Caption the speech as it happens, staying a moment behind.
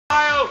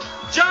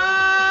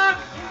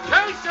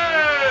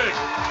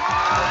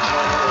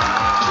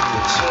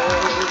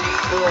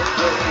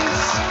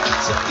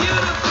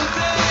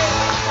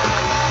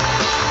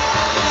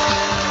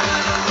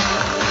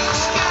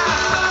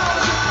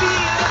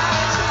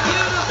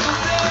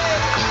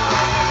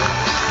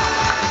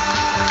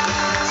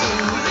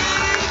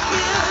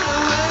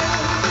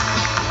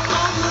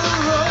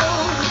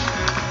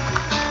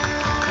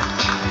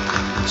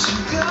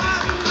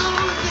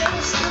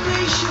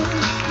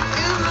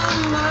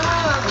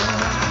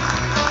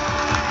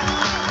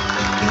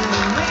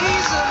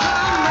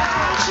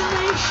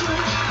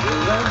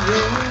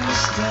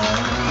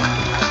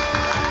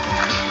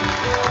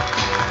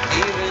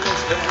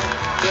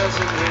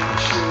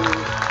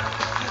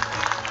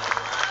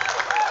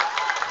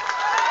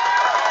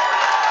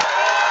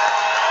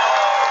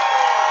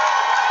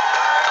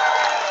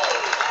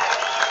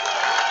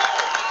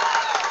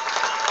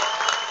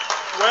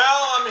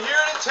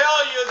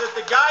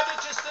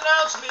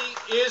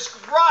Is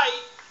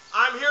right.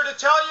 I'm here to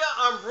tell you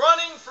I'm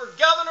running for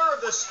governor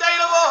of the state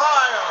of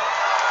Ohio.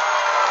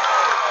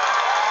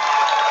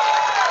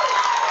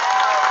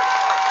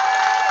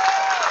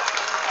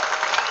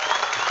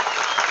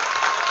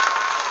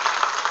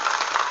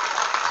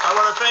 I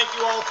want to thank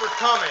you all for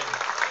coming.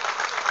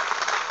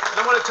 And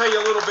I want to tell you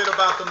a little bit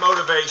about the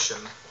motivation.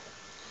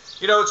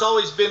 You know, it's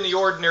always been the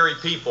ordinary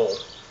people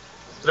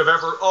that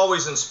have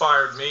always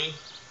inspired me.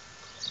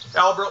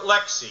 Albert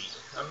Lexie,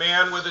 a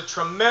man with a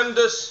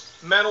tremendous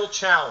mental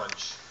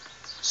challenge.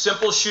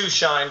 Simple shoe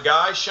shine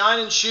guy,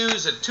 shining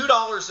shoes at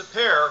 $2 a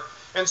pair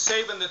and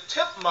saving the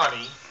tip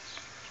money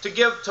to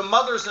give to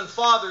mothers and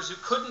fathers who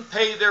couldn't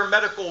pay their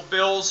medical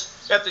bills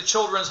at the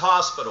Children's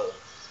Hospital.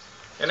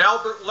 And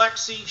Albert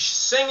Lexie,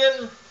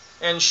 singing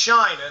and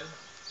shining,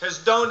 has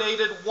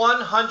donated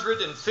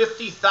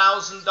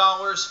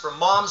 $150,000 for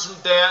moms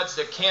and dads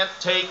that can't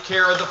take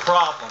care of the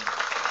problem.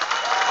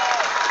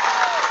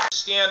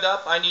 Stand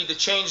up, I need to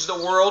change the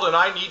world, and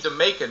I need to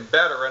make it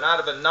better. And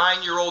out of a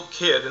 9-year-old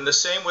kid, and the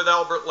same with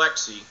Albert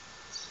Lexie,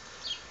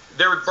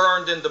 they're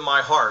burned into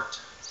my heart.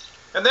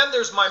 And then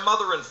there's my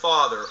mother and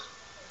father.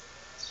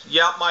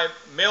 Yeah, my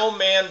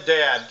mailman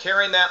dad,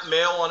 carrying that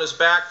mail on his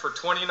back for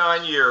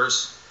 29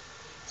 years.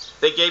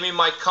 They gave me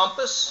my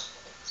compass,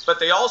 but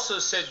they also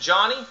said,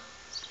 Johnny,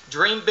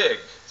 dream big.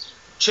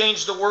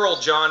 Change the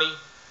world, Johnny.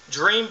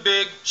 Dream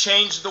big,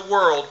 change the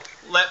world.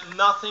 Let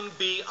nothing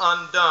be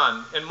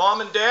undone. And Mom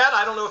and Dad,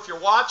 I don't know if you're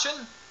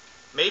watching.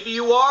 Maybe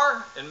you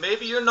are, and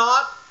maybe you're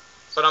not.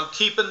 But I'm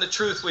keeping the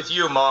truth with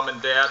you, Mom and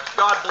Dad.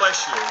 God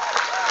bless you.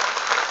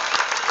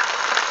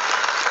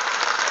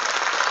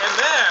 And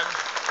then,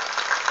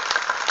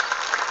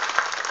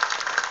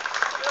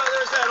 you know,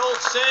 there's that old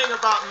saying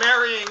about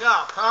marrying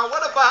up. What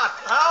do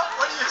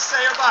you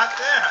say about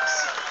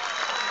this?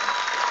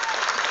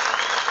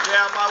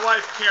 Yeah, my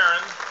wife,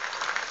 Karen,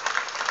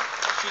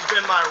 she's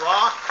been my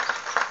rock.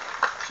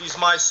 She's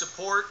my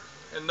support,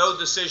 and no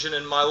decision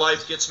in my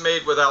life gets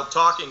made without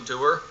talking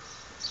to her.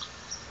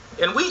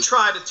 And we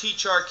try to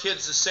teach our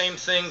kids the same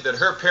thing that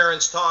her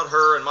parents taught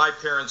her and my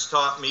parents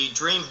taught me: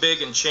 dream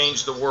big and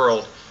change the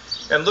world.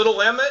 And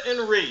little Emma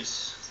and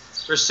Reese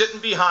are sitting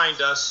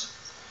behind us.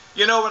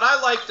 You know, what I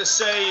like to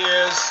say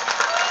is,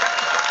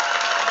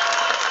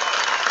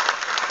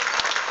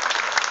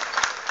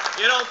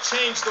 you don't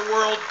change the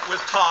world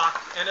with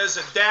talk, and as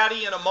a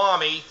daddy and a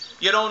mommy,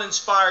 you don't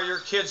inspire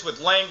your kids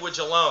with language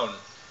alone.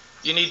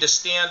 You need to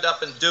stand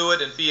up and do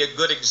it and be a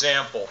good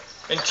example.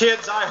 And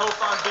kids, I hope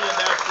I'm being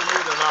that for you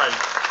tonight.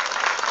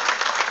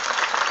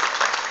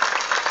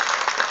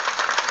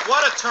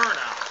 What a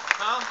turnout,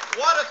 huh?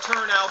 What a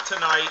turnout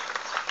tonight.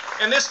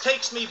 And this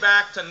takes me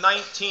back to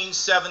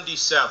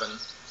 1977,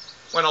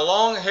 when a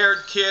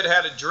long-haired kid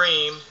had a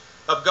dream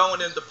of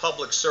going into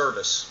public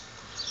service.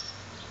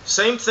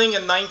 Same thing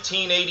in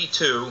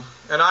 1982,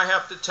 and I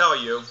have to tell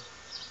you,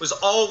 was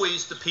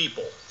always the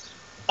people.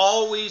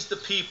 Always the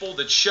people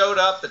that showed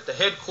up at the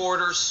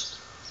headquarters,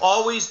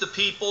 always the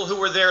people who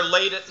were there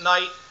late at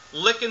night,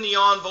 licking the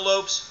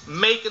envelopes,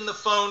 making the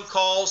phone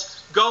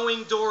calls,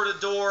 going door to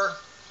door.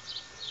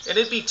 And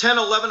it'd be 10,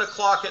 11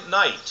 o'clock at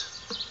night.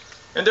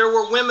 And there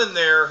were women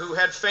there who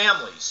had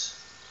families.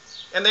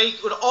 And they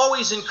would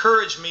always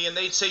encourage me, and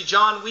they'd say,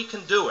 John, we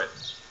can do it.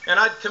 And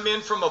I'd come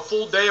in from a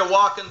full day of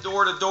walking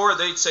door to door.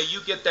 They'd say,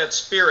 you get that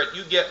spirit,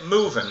 you get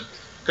moving,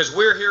 because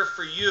we're here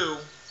for you.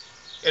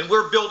 And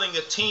we're building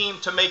a team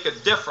to make a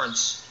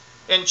difference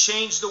and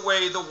change the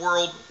way the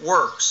world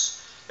works.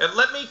 And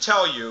let me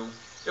tell you,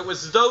 it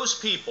was those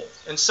people,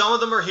 and some of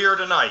them are here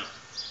tonight.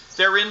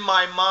 They're in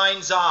my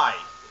mind's eye.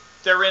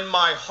 They're in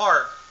my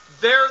heart.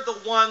 They're the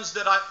ones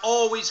that I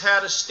always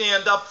had to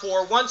stand up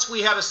for. Once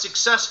we had a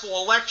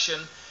successful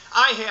election,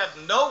 I had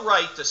no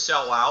right to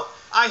sell out.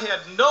 I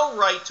had no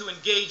right to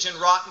engage in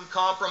rotten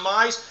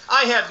compromise.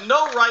 I had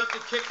no right to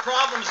kick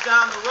problems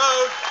down the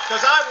road,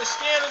 because I was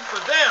standing for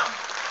them.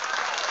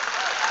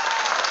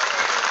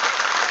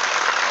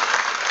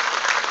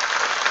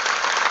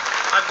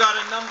 I've got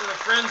a number of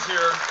friends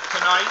here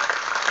tonight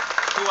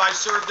who I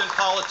served in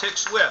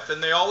politics with,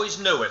 and they always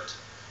knew it.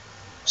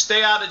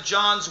 Stay out of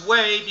John's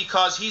way,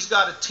 because he's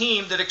got a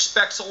team that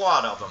expects a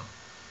lot of him.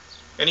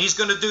 And he's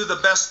going to do the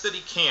best that he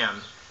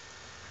can.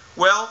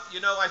 Well, you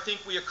know, I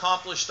think we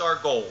accomplished our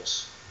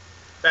goals.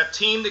 That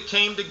team that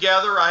came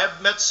together, I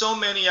have met so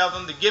many of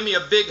them, to give me a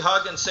big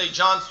hug and say,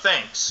 John,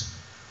 thanks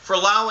for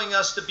allowing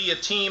us to be a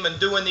team and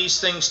doing these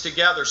things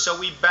together. So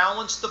we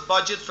balanced the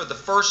budget for the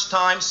first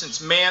time since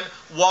man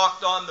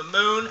walked on the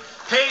moon,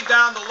 paid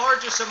down the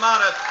largest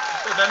amount of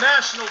the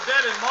national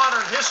debt in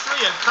modern history,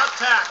 and cut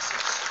taxes.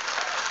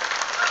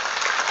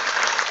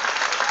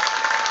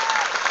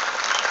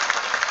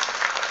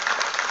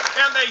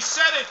 And they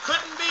said it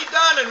couldn't be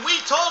done, and we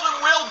told them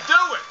we'll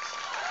do it.